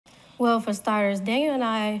Well, for starters, Daniel and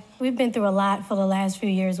I, we've been through a lot for the last few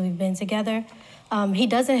years we've been together. He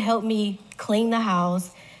doesn't help me clean the house.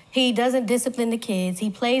 He doesn't discipline the kids. He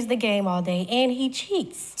plays the game all day, and he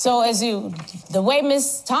cheats. So the way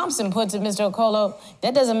Miss Thompson puts it, Mr. Okolo,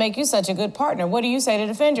 that doesn't make you such a good partner. What do you say to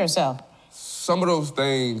defend yourself? Some of those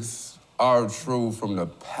things are true from the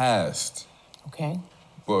past. Okay.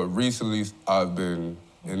 But recently, I've been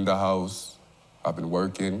in the house. I've been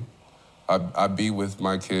working. I be with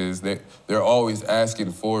my kids. They're always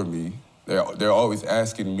asking for me. They're always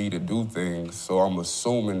asking me to do things. So I'm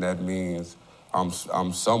assuming that means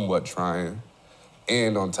I'm somewhat trying.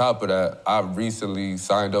 And on top of that, I recently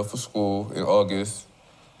signed up for school in August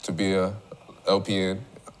to be a LPN,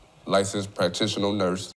 licensed practitioner nurse.